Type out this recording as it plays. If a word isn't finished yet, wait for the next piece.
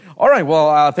All right,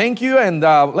 well, thank you, and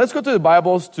let's go to the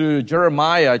Bibles to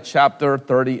Jeremiah chapter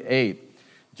 38.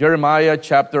 Jeremiah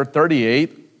chapter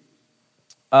 38,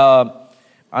 and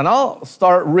I'll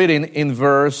start reading in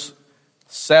verse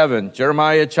 7.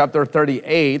 Jeremiah chapter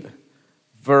 38,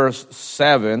 verse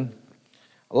 7.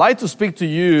 I'd like to speak to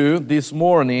you this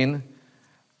morning.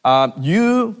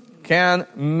 You can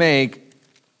make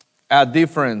a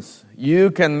difference.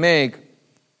 You can make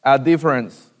a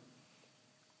difference.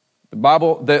 The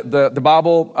Bible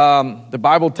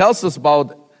tells us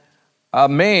about a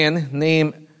man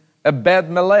named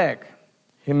Ebed-Melech.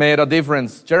 He made a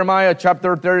difference. Jeremiah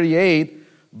chapter 38,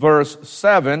 verse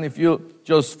 7. If you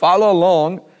just follow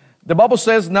along, the Bible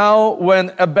says, "Now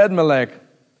when Ebed-Melech,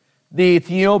 the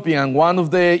Ethiopian, one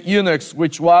of the eunuchs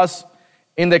which was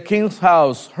in the king's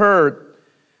house, heard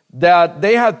that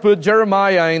they had put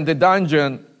Jeremiah in the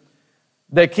dungeon,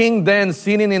 the king then,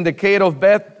 sitting in the cave of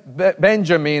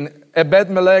Benjamin,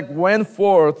 Ebed-Melech went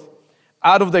forth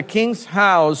out of the king's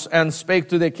house and spake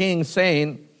to the king,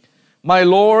 saying, My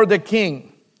lord the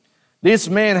king, these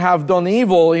men have done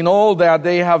evil in all that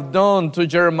they have done to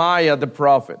Jeremiah the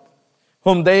prophet,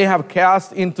 whom they have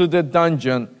cast into the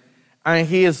dungeon, and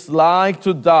he is like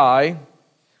to die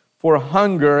for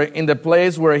hunger in the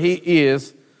place where he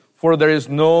is, for there is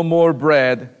no more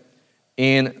bread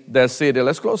in the city."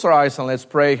 Let's close our eyes and let's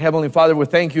pray. Heavenly Father, we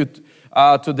thank you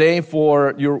today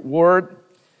for your word.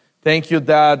 Thank you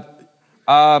that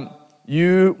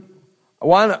you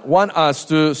want us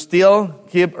to still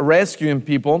keep rescuing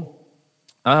people.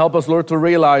 And help us, Lord, to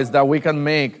realize that we can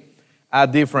make a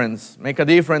difference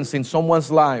in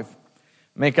someone's life,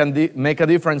 make a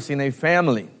difference in a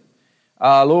family.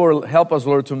 Lord, help us,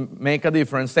 Lord, to make a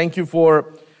difference. Thank you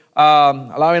for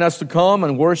allowing us to come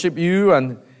and worship you.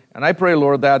 And I pray,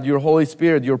 Lord, that your Holy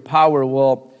Spirit, your power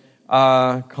will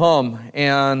come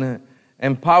and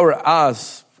empower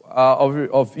us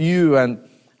of you, and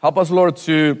help us, Lord,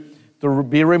 to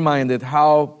be reminded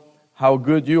how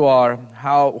good you are,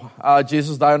 how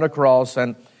Jesus died on the cross,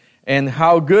 and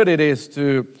how good it is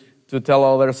to tell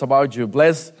others about you.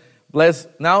 Bless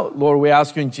now, Lord, we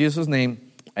ask you in Jesus' name,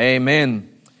 amen.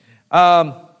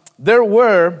 There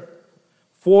were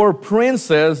 4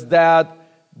 princes that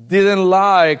didn't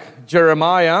like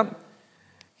Jeremiah.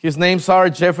 His names are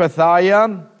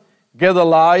Jephthah,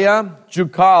 Gedaliah,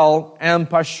 Jucal, and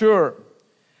Pashur.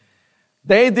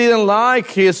 They didn't like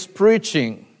his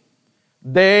preaching.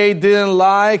 They didn't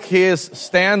like his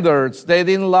standards. They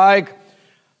didn't like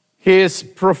his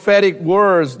prophetic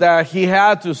words that he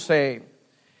had to say.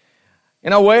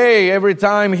 In a way, every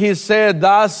time he said,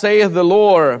 "Thus saith the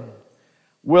Lord,"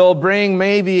 will bring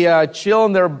maybe a chill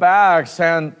in their backs,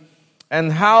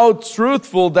 and how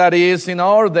truthful that is in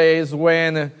our days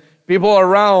when people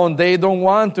around, they don't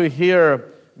want to hear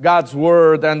God's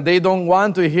word, and they don't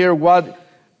want to hear what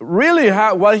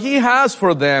he has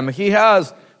for them. He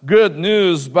has good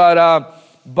news, but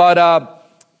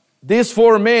these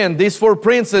 4 men, these 4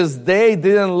 princes, they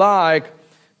didn't like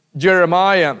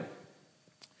Jeremiah.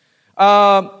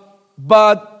 But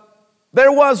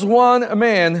there was one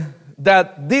man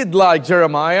that did like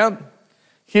Jeremiah.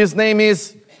 His name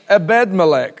is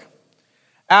Ebed-Melech.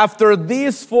 After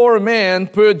these 4 men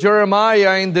put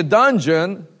Jeremiah in the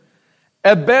dungeon,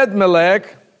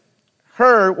 Ebed-Melech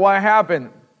heard what happened.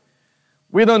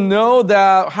 We don't know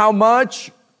how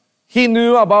much he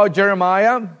knew about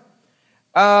Jeremiah,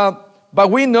 but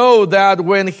we know that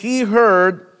when he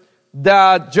heard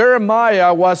that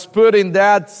Jeremiah was put in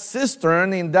that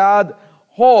cistern, in that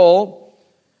hole,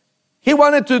 he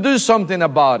wanted to do something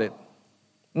about it.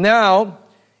 Now,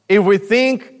 if we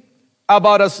think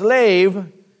about a slave,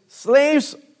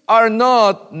 slaves are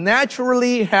not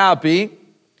naturally happy.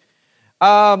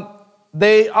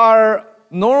 They are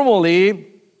normally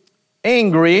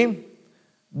angry.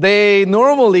 They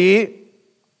normally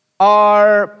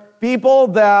are people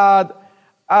that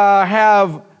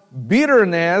have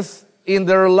bitterness in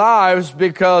their lives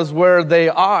because where they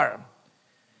are.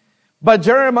 But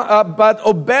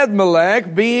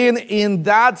Ebed-Melech, being in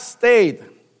that state,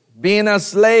 being a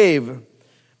slave,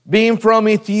 being from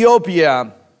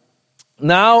Ethiopia,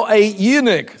 now a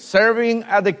eunuch serving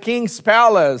at the king's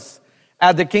palace,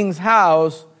 at the king's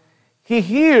house, he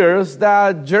hears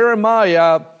that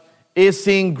Jeremiah is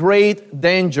in great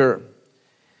danger.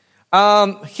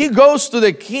 He goes to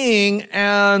the king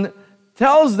and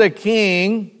tells the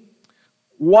king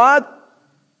what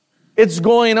is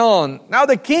going on. Now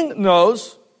the king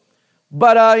knows,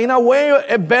 but in a way,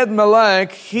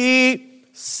 Ebed-Melech, he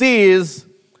sees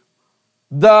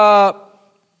the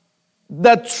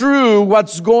true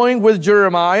what's going with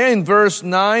Jeremiah. In verse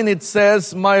 9, it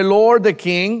says, "My lord the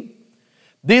king,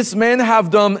 These men have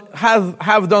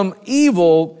done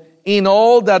evil in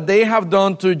all that they have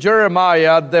done to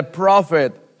Jeremiah the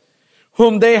prophet,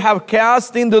 whom they have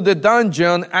cast into the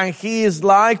dungeon, and he is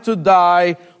like to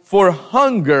die for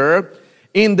hunger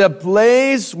in the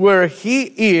place where he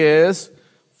is,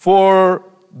 for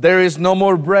there is no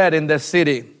more bread in the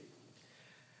city.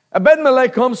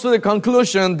 Ebed-Melech comes to the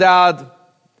conclusion that,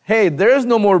 hey, there is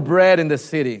no more bread in the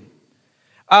city.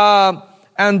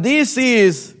 And this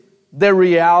is the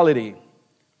reality.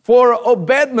 For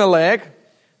Obed-Melech,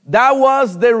 that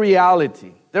was the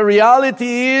reality. The reality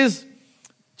is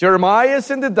Jeremiah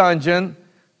is in the dungeon,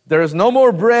 there is no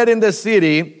more bread in the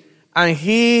city, and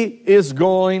he is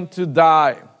going to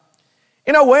die.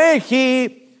 In a way,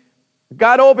 he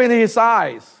God opened his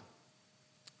eyes.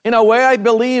 In a way, I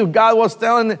believe God was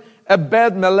telling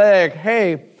Ebed-Melech,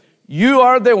 hey, you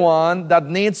are the one that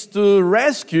needs to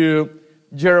rescue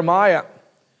Jeremiah,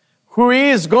 who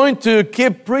is going to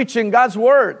keep preaching God's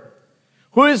word,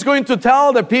 who is going to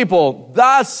tell the people,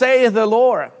 thus saith the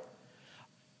Lord.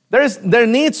 There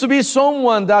needs to be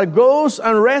someone that goes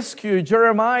and rescues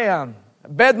Jeremiah.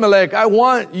 Ebed-Melech, I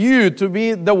want you to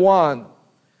be the one.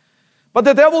 But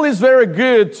the devil is very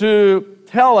good to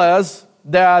tell us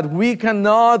that we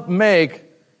cannot make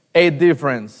a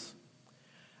difference.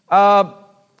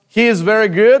 He is very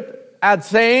good at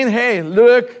saying, hey,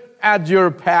 look at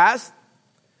your past.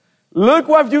 Look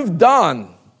what you've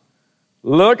done.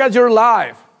 Look at your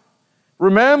life.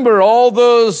 Remember all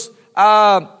those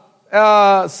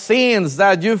sins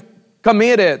that you've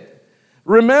committed.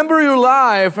 Remember your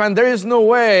life, and there is no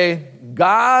way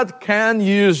God can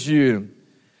use you.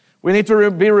 We need to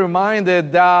be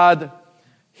reminded that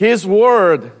His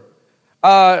Word,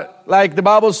 like the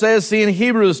Bible says in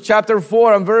Hebrews chapter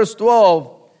 4 and verse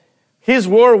 12, His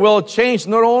Word will change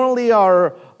not only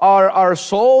our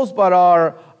souls, but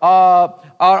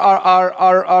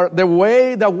the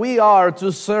way that we are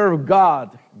to serve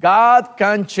God. God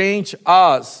can change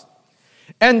us.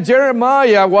 And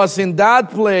Jeremiah was in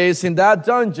that place, in that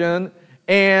dungeon,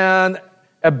 and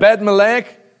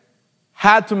Ebed-Melech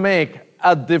had to make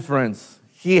a difference.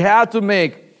 He had to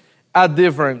make a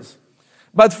difference.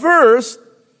 But first,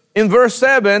 in verse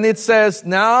 7, it says,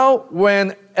 now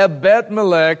when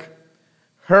Ebed-Melech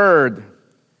heard,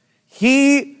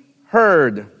 he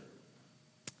heard.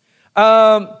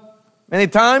 Many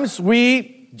times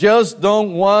we just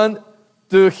don't want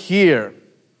to hear.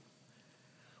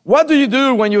 What do you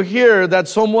do when you hear that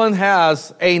someone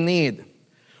has a need?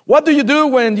 What do you do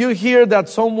when you hear that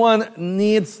someone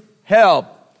needs help?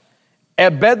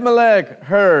 Ebed-Melech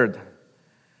heard.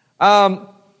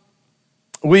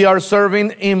 We are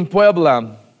serving in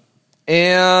Puebla,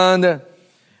 and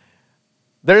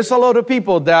there's a lot of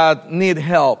people that need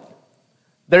help.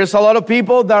 There's a lot of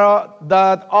people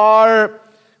that are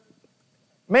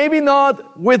maybe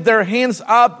not with their hands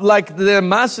up like the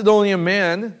Macedonian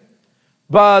men,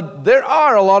 but there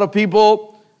are a lot of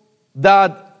people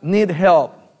that need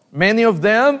help. Many of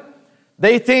them,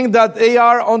 they think that they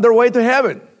are on their way to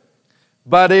heaven,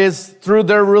 but it's through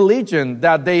their religion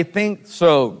that they think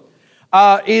so.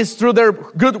 It's through their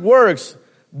good works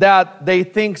that they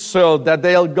think so, that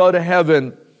they'll go to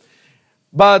heaven.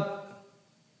 But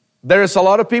there's a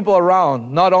lot of people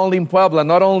around, not only in Puebla,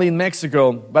 not only in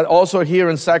Mexico, but also here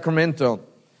in Sacramento.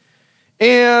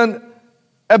 And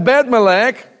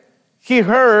Ebed-Melech, he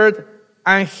heard,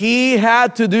 and he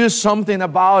had to do something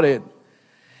about it.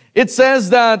 It says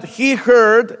that he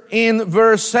heard in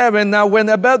verse 7, now when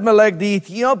Ebed-Melech the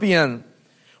Ethiopian,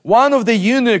 one of the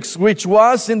eunuchs which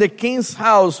was in the king's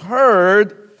house,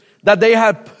 heard that they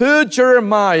had put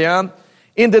Jeremiah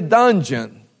in the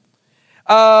dungeon.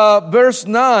 Verse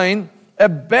 9,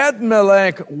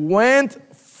 Ebed-Melech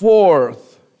went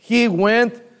forth. He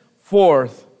went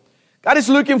forth. God is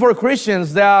looking for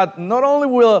Christians that not only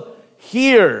will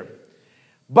hear,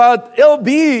 but it'll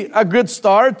be a good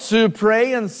start to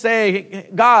pray and say,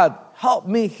 God, help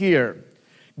me hear.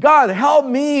 God, help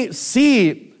me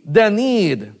see the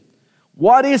need.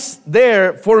 What is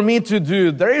there for me to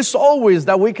do? There is always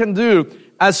that we can do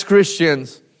as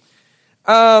Christians.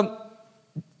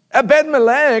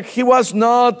 Ebed-Melech, he was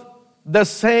not the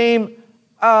same,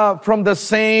 from the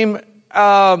same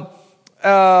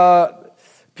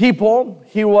people.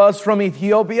 He was from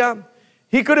Ethiopia.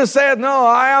 He could have said, no,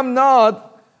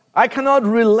 I cannot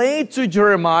relate to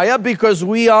Jeremiah because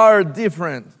we are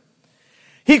different.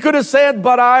 He could have said,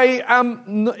 but I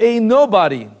am a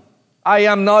nobody. I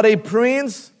am not a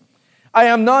prince. I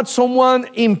am not someone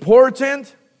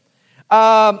important.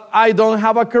 I don't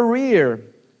have a career.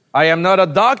 I am not a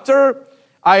doctor.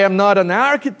 I am not an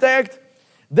architect.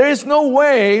 there is no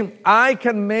way I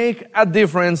can make a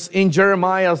difference in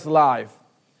Jeremiah's life.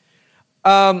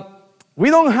 We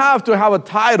don't have to have a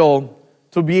title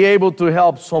to be able to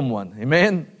help someone.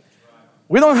 Amen?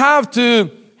 We don't have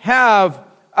to have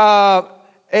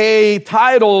a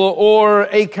title or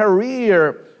a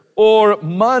career or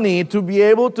money to be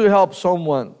able to help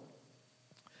someone.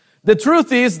 The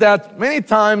truth is that many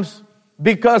times,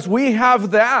 because we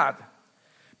have that,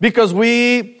 because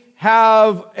we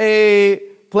have a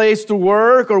place to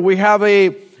work or we have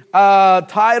a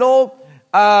title,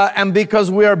 and because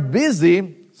we are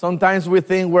busy, sometimes we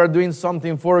think we're doing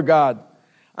something for God.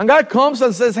 And God comes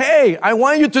and says, hey, I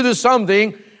want you to do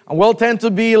something. And we'll tend to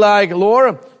be like,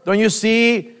 Lord, don't you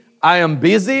see I am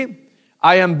busy?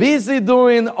 I am busy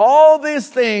doing all these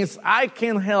things. I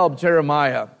can help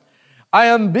Jeremiah. I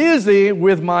am busy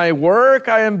with my work.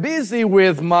 I am busy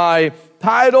with my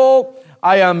title.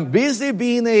 I am busy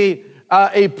being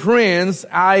a prince.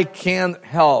 I can't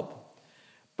help.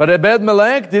 But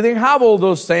Ebed-Melech didn't have all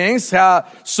those things,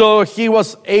 so he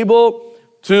was able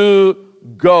to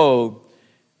go.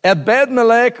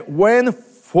 Ebed-Melech went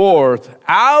forth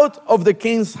out of the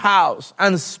king's house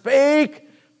and spake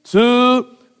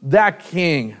to the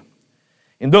king.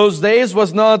 In those days, it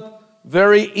was not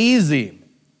very easy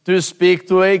to speak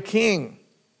to a king.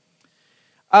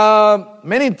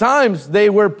 Many times they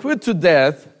were put to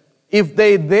death if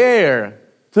they dare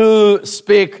to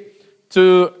speak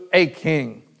to a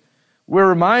king. We're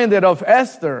reminded of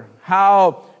Esther,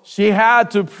 how she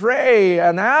had to pray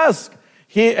and ask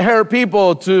her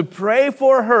people to pray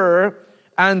for her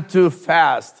and to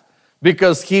fast,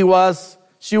 because she was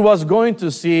going to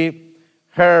see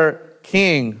her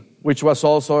king, which was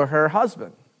also her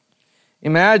husband.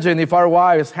 Imagine if our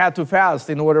wives had to fast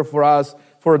in order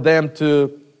for them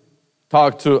to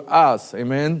talk to us.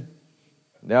 Amen?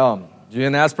 No. You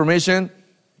didn't ask permission?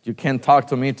 You can't talk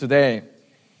to me today.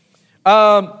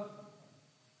 But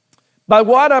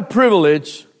what a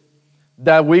privilege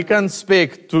that we can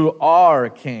speak to our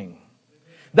King.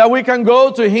 That we can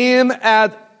go to Him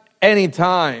at any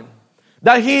time.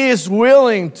 That He is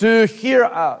willing to hear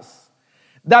us.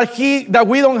 That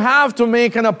we don't have to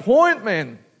make an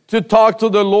appointment to talk to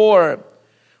the Lord.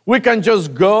 We can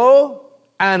just go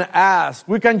and ask.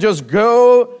 We can just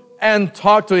go and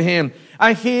talk to Him.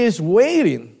 And He is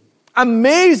waiting.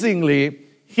 Amazingly,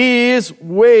 He is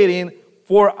waiting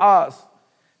for us.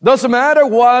 Doesn't matter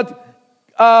what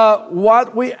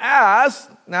we ask.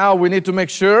 Now we need to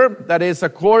make sure that it's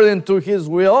according to His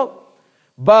will.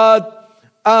 But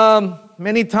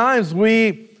many times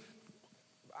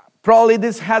probably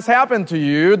this has happened to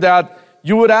you, that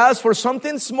you would ask for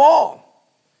something small.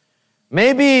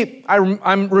 Maybe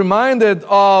I'm reminded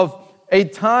of a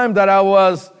time that I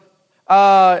was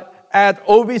at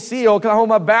OBC,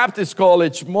 Oklahoma Baptist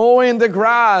College, mowing the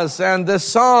grass and the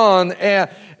sun, and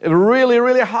really,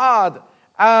 really hot.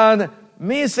 And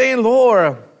me saying,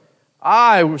 Lord,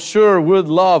 I sure would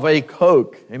love a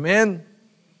Coke. Amen?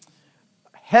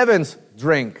 Heaven's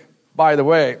drink, by the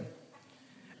way.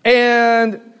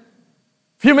 And a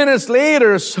few minutes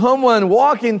later, someone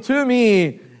walking to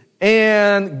me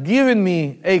and giving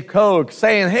me a Coke,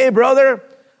 saying, hey, brother,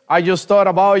 I just thought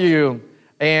about you,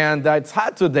 and it's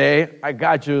hot today. I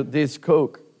got you this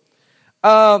Coke.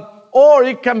 Or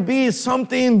it can be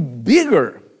something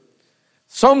bigger,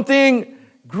 something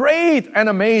great and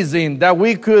amazing that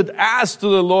we could ask to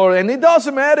the Lord. And it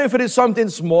doesn't matter if it is something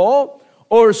small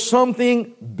or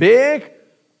something big.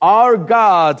 Our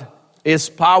God is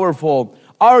powerful.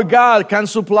 Our God can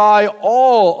supply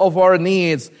all of our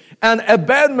needs. And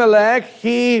Ebed-Melech,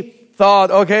 he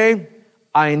thought, okay,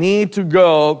 I need to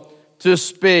go to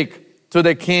speak to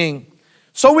the king.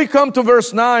 So we come to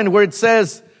verse 9 where it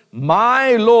says,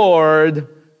 my Lord,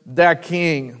 the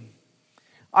king.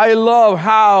 I love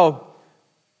how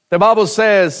the Bible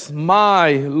says,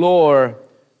 my Lord,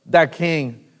 the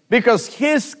king. Because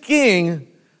his king,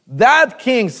 that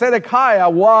king, Zedekiah,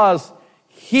 was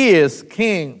his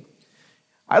king.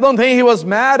 I don't think he was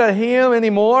mad at him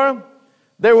anymore.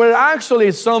 There were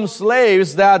actually some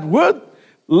slaves that would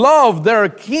love their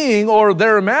king or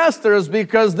their masters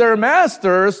because their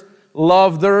masters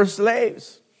loved their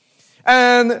slaves.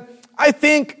 And I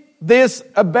think this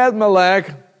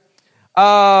Ebed-Melech,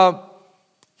 the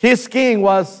king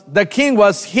was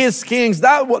his king.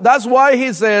 That's why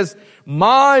he says,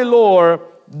 my Lord,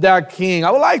 the king.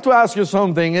 I would like to ask you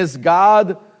something. Is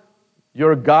God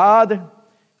your God?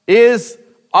 Is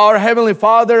our Heavenly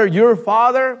Father your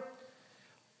Father?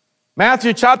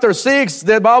 Matthew chapter 6,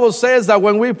 the Bible says that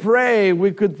when we pray,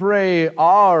 we could pray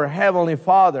our Heavenly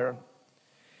Father.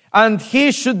 And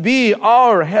He should be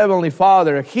our Heavenly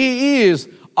Father. He is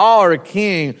our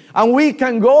King. And we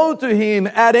can go to Him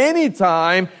at any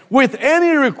time with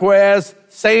any request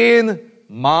saying,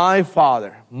 my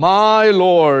Father, my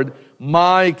Lord,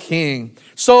 my King.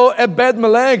 So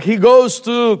Ebed-Melech, he goes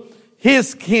to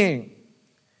his king.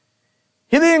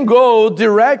 He didn't go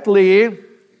directly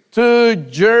to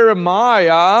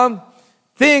Jeremiah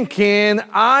thinking,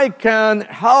 I can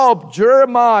help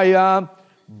Jeremiah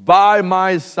by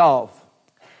myself.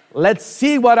 Let's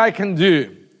see what I can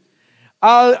do.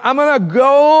 I'm going to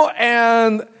go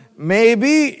and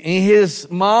maybe in his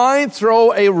mind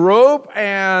throw a rope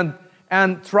and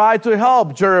try to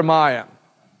help Jeremiah.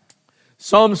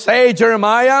 Some say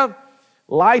Jeremiah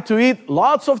liked to eat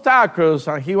lots of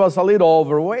tacos and he was a little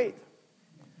overweight.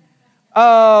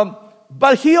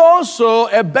 But he also,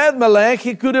 Ebed-Melech,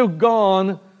 he could have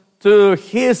gone to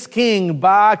his king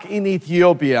back in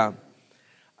Ethiopia.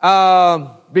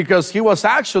 Because he was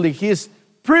actually his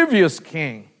previous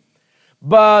king.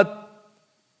 But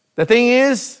the thing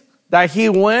is that he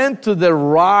went to the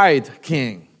right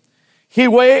king. He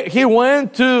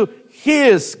went to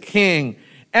his king.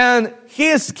 And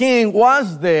his king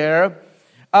was there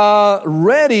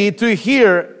ready to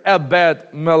hear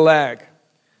Ebed-Melech.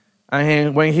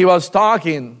 And when he was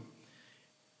talking,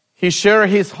 he shared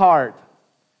his heart.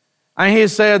 And he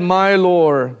said, my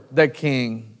Lord, the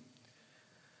king,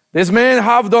 this man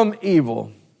have done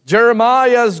evil.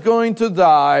 Jeremiah is going to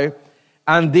die,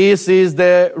 and this is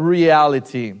the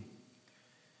reality.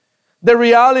 The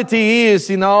reality is,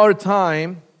 in our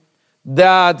time,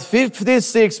 that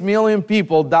 56 million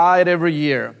people died every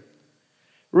year.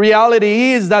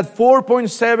 Reality is that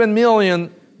 4.7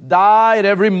 million died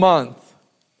every month.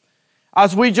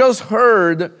 As we just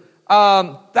heard,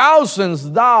 thousands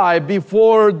die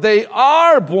before they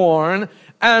are born,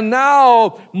 and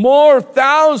now more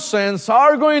thousands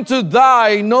are going to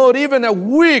die not even a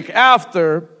week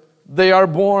after they are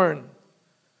born.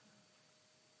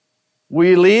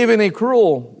 We live in a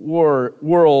cruel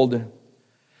world.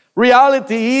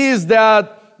 Reality is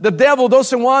that the devil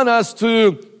doesn't want us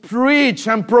to preach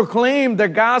and proclaim the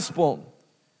gospel.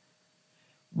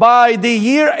 By the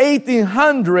year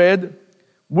 1800,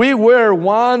 we were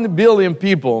 1 billion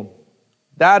people.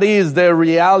 That is the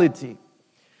reality.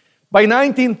 By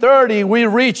 1930, we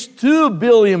reached 2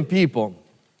 billion people.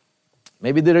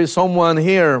 Maybe there is someone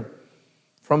here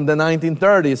from the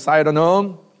 1930s, I don't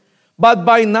know. But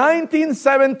by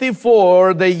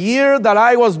 1974, the year that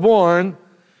I was born,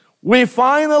 we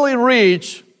finally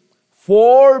reached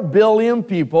 4 billion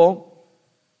people,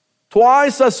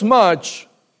 twice as much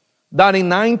than in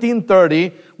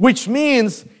 1930, which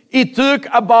means it took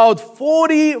about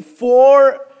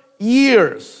 44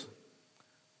 years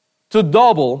to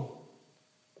double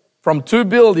from 2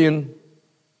 billion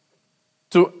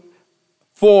to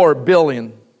 4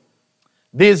 billion.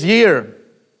 This year,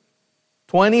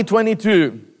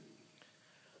 2022,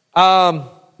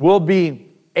 will be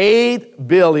 8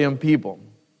 billion people.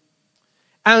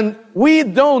 And we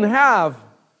don't have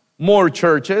more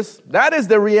churches. That is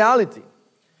the reality.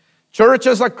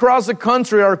 Churches across the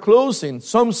country are closing.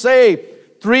 Some say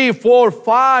 3, 4,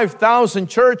 5,000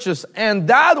 churches. And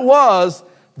that was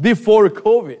before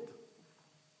COVID.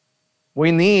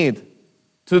 We need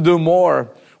to do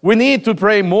more. We need to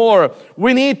pray more.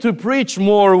 We need to preach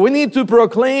more. We need to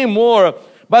proclaim more.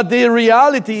 But the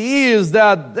reality is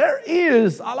that there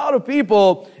is a lot of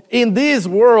people in this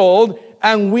world,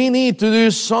 and we need to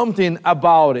do something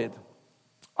about it.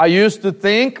 I used to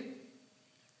think,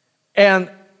 and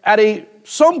at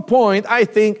some point, I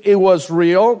think it was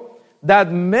real,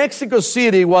 that Mexico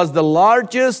City was the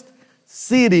largest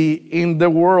city in the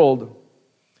world.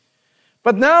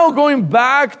 But now going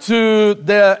back to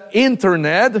the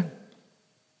internet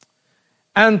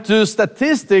and to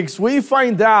statistics, we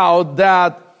find out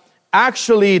that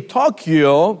actually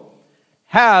Tokyo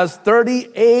has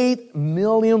 38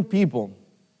 million people.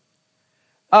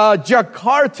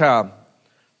 Jakarta,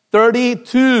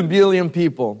 32 million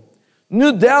people.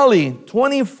 New Delhi,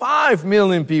 25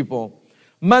 million people.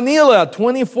 Manila,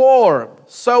 24.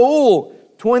 Seoul,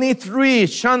 23.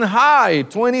 Shanghai,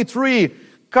 23.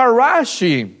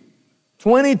 Karachi,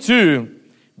 22.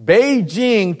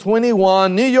 Beijing,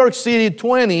 21. New York City,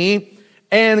 20.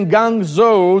 And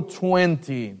Guangzhou,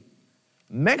 20.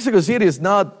 Mexico City is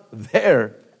not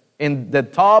there in the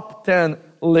top 10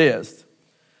 list.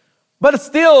 But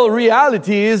still,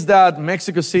 reality is that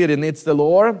Mexico City needs the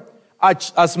Lord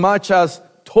as much as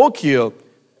Tokyo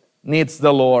needs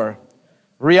the Lord.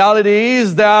 Reality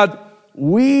is that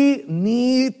we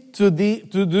need to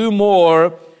do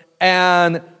more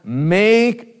and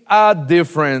make a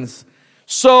difference.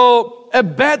 So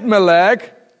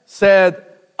Ebed-Melech said,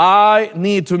 I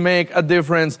need to make a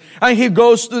difference. And he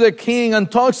goes to the king and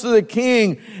talks to the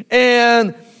king.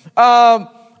 And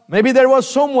maybe there was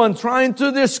someone trying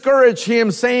to discourage him,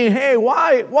 saying, hey,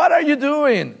 why? What are you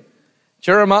doing?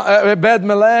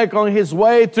 Ebed-Melech on his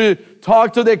way to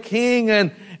talk to the king,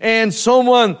 and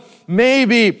someone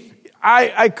maybe,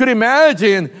 I could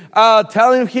imagine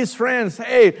telling his friends,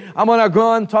 hey, I'm going to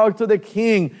go and talk to the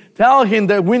king. Tell him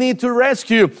that we need to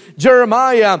rescue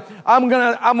Jeremiah. I'm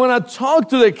gonna talk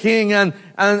to the king and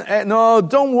no,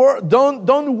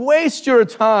 don't waste your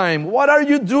time. What are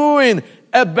you doing,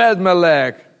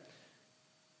 Ebed-Melech?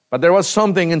 But there was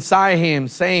something inside him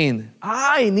saying,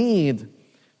 I need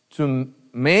to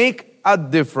make a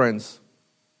difference.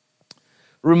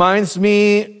 Reminds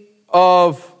me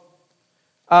of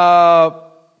how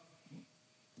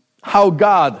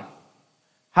God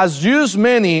has used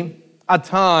many a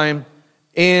time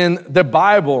in the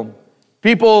Bible.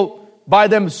 People by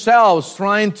themselves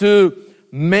trying to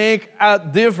make a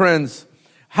difference.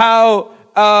 How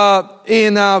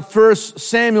in 1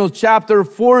 Samuel chapter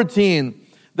 14,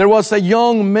 there was a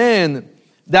young man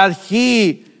that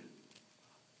he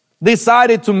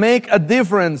decided to make a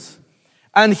difference.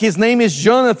 And his name is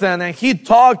Jonathan. And he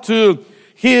talked to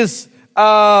his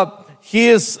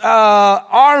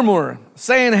armor,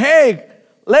 saying, hey,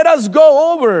 let us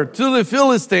go over to the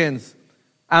Philistines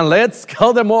and let's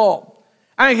kill them all.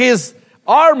 And his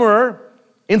armor,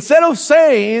 instead of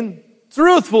saying,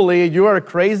 truthfully, you are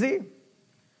crazy,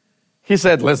 he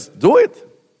said, let's do it.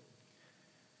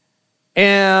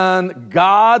 And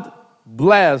God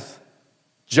blessed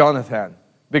Jonathan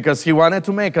because he wanted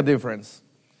to make a difference.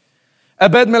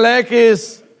 Ebed-Melech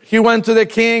he went to the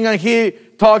king and he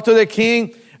talked to the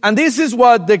king. And this is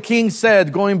what the king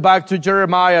said, going back to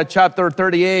Jeremiah chapter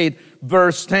 38,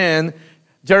 verse 10.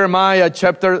 Jeremiah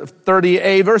chapter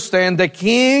 38, verse 10. The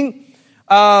king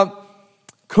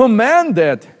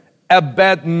commanded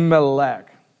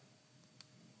Ebed-Melech.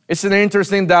 Isn't it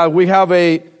interesting that we have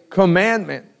a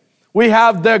commandment? We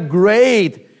have the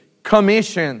Great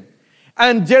Commission.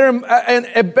 And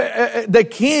the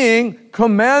king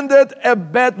commanded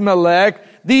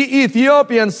Ebed-Melech, the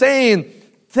Ethiopian, saying,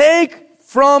 take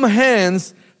from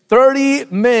hence 30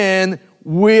 men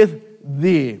with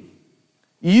thee.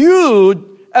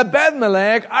 You,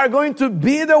 Ebed-Melech, are going to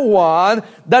be the one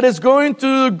that is going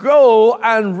to go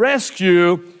and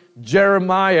rescue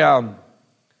Jeremiah.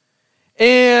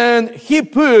 And he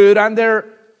put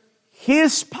under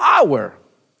his power,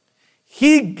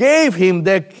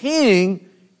 the king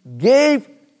gave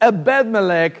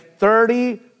Ebed-Melech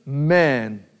 30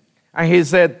 men. And he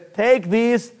said, take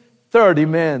these 30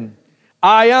 men.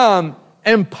 I am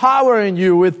empowering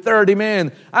you with 30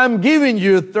 men. I'm giving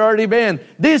you 30 men.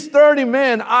 These 30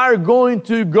 men are going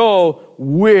to go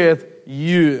with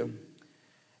you.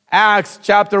 Acts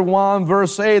chapter 1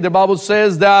 verse 8, the Bible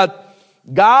says that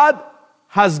God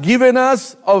has given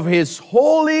us of His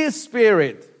Holy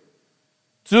Spirit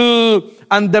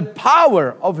and the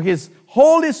power of His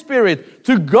Holy Spirit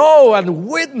to go and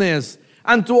witness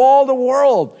unto all the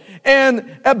world.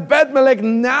 And Ebed-Melech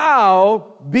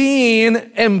now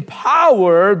being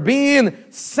empowered, being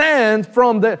sent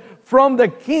from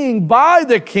the king, by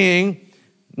the king,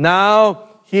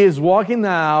 now he is walking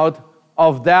out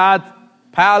of that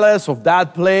palace, of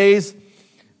that place,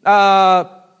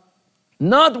 not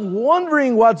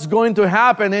wondering what's going to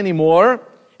happen anymore,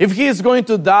 if he is going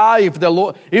to die, if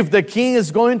the king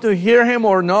is going to hear him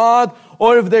or not,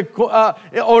 or if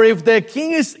the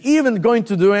king is even going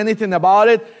to do anything about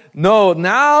it. No,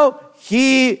 now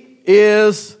he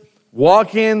is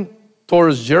walking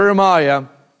towards Jeremiah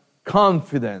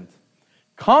confident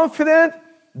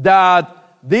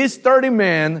that these 30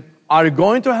 men are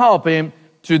going to help him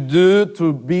to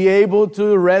be able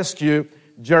to rescue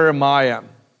Jeremiah.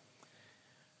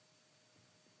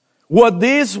 What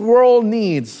this world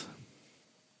needs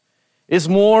is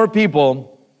more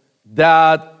people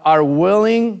that are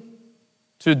willing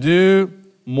to do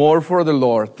more for the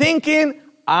Lord, thinking,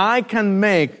 I can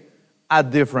make a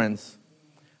difference.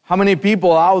 How many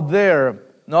people out there,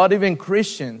 not even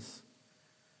Christians,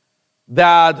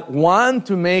 that want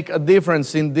to make a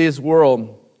difference in this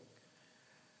world?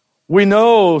 We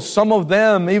know some of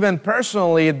them, even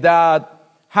personally, that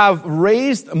have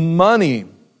raised money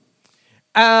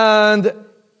and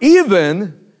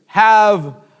even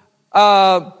have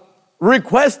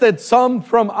requested some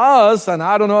from us, and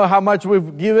I don't know how much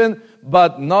we've given,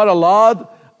 but not a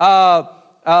lot,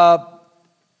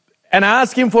 and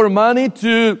asking for money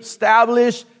to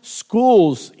establish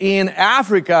schools in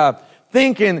Africa,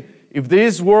 thinking if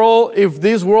this world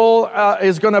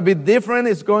is going to be different,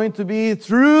 it's going to be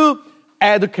through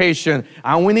education.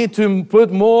 And we need to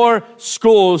put more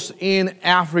schools in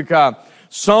Africa.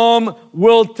 Some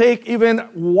will take even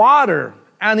water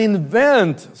and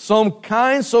invent some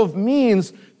kinds of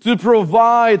means to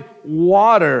provide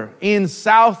water in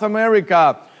South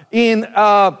America,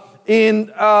 I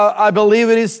believe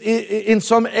it is in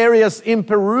some areas in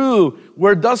Peru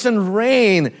where it doesn't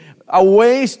rain,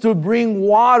 ways to bring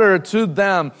water to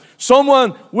them.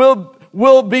 Someone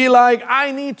will be like,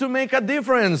 I need to make a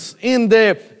difference in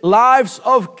the lives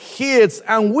of kids.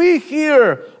 And we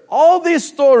hear all these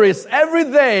stories every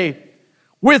day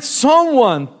with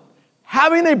someone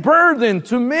having a burden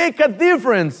to make a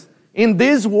difference in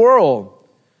this world.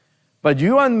 But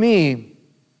you and me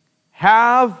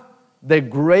have the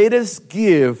greatest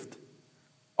gift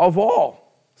of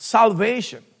all,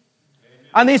 salvation. Amen.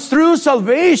 And it's through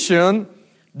salvation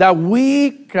that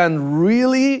we can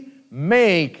really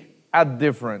make a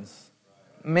difference.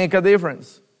 Make a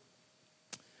difference.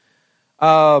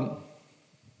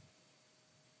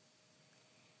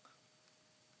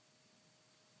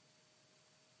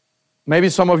 Maybe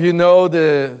some of you know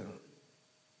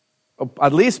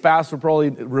at least Pastor probably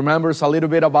remembers a little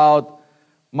bit about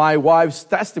my wife's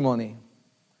testimony,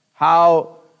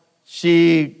 how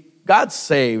she got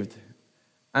saved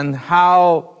and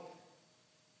how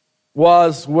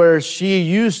was where she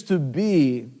used to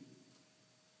be,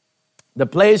 the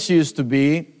place she used to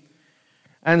be,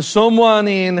 and someone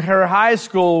in her high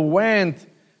school went,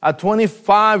 a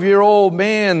 25-year-old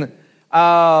man,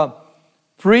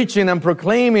 preaching and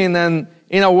proclaiming and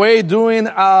in a way doing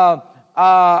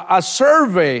a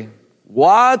survey.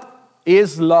 What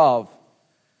is love?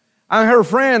 And her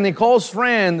friend, Nicole's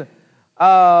friend,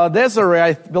 Desiree,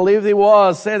 I believe it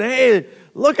was, said, hey,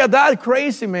 look at that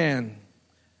crazy man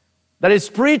that is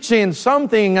preaching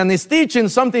something and is teaching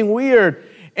something weird.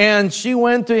 And she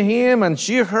went to him and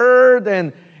she heard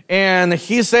and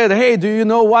he said, hey, do you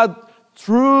know what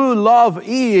true love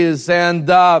is? And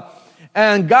God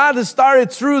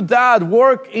started through that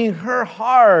work in her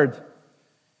heart.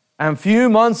 And a few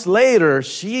months later,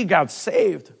 she got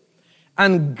saved.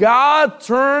 And God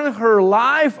turned her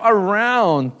life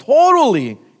around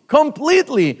totally,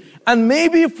 completely. And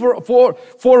maybe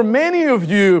for many of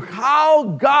you, how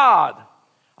God,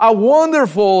 a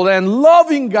wonderful and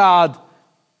loving God,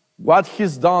 what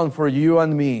He's done for you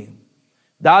and me.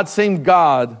 That same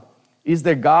God is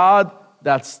the God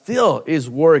that still is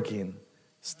working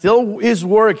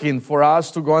for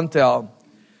us to go and tell.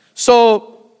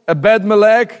 So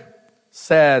Ebed-Melech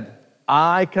said,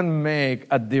 I can make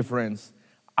a difference.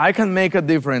 I can make a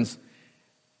difference.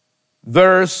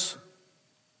 Verse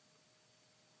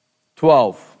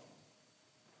 12.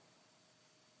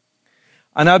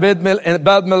 And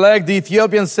Ebed-Melech the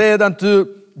Ethiopian said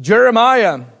unto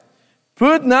Jeremiah,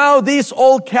 put now these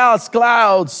old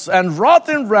clouds and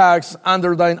rotten rags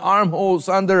under thine armholes,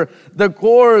 under the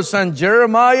cords. And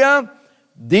Jeremiah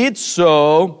did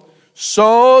so.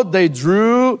 So they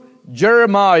drew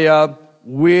Jeremiah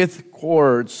with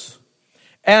cords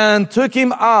and took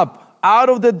him up out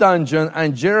of the dungeon,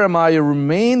 and Jeremiah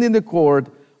remained in the court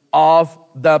of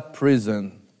the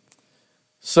prison.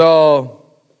 So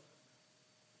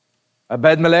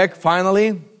Ebed-Melech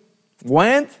finally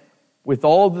went with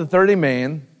all the 30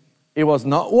 men. It was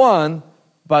not one,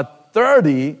 but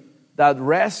 30 that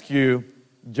rescued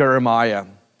Jeremiah.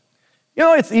 You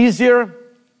know, it's easier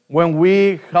when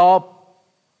we help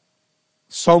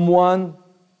someone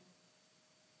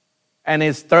and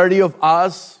it's 30 of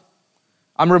us.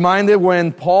 I'm reminded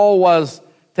when Paul was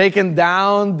taking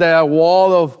down the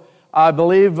wall of, I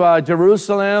believe,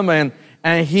 Jerusalem,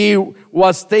 and he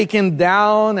was taken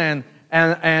down, and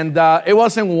it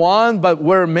wasn't one, but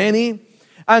were many.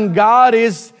 And God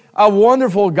is a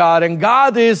wonderful God, and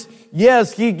God is,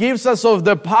 yes, He gives us of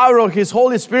the power of His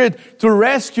Holy Spirit to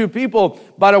rescue people.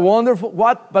 But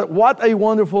what a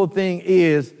wonderful thing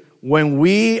is when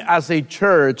we as a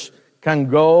church can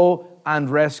go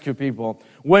and rescue people.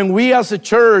 When we as a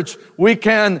church, we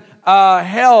can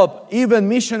help even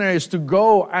missionaries to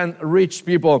go and reach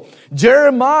people.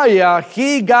 Jeremiah,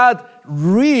 he got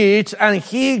reached and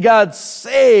he got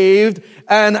saved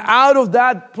and out of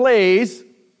that place.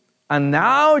 And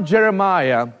now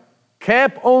Jeremiah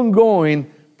kept on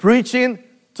going, preaching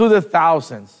to the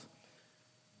thousands.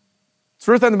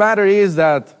 Truth of the matter is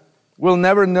that we'll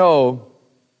never know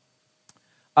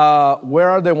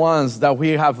where are the ones that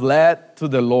we have led to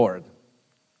the Lord.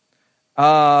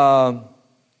 It'll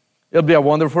be a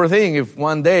wonderful thing if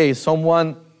one day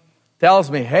someone tells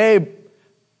me, hey,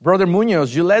 Brother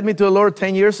Munoz, you led me to the Lord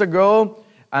 10 years ago,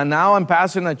 and now I'm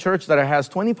pastoring a church that has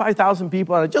 25,000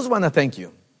 people, and I just want to thank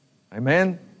you.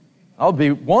 Amen? That'll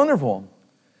be wonderful.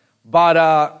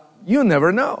 But you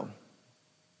never know.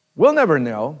 We'll never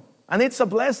know. And it's a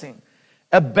blessing.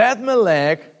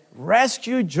 Ebed-Melech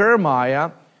rescued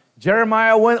Jeremiah.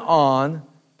 Jeremiah went on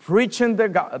preaching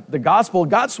the gospel,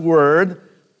 God's word,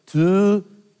 to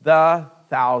the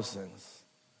thousands.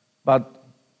 But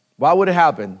what would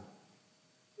happen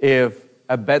if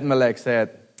Ebed-Melech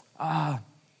said,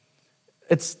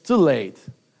 it's too late.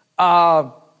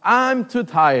 I'm too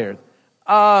tired.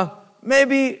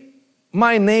 Maybe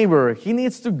my neighbor, he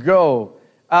needs to go.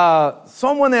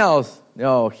 Someone else.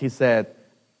 No, he said,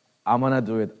 I'm going to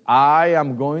do it. I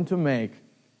am going to make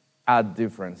a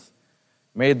difference.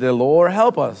 May the Lord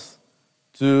help us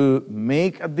to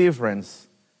make a difference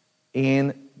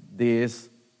in this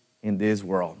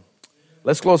world.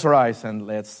 Let's close our eyes and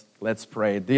let's pray.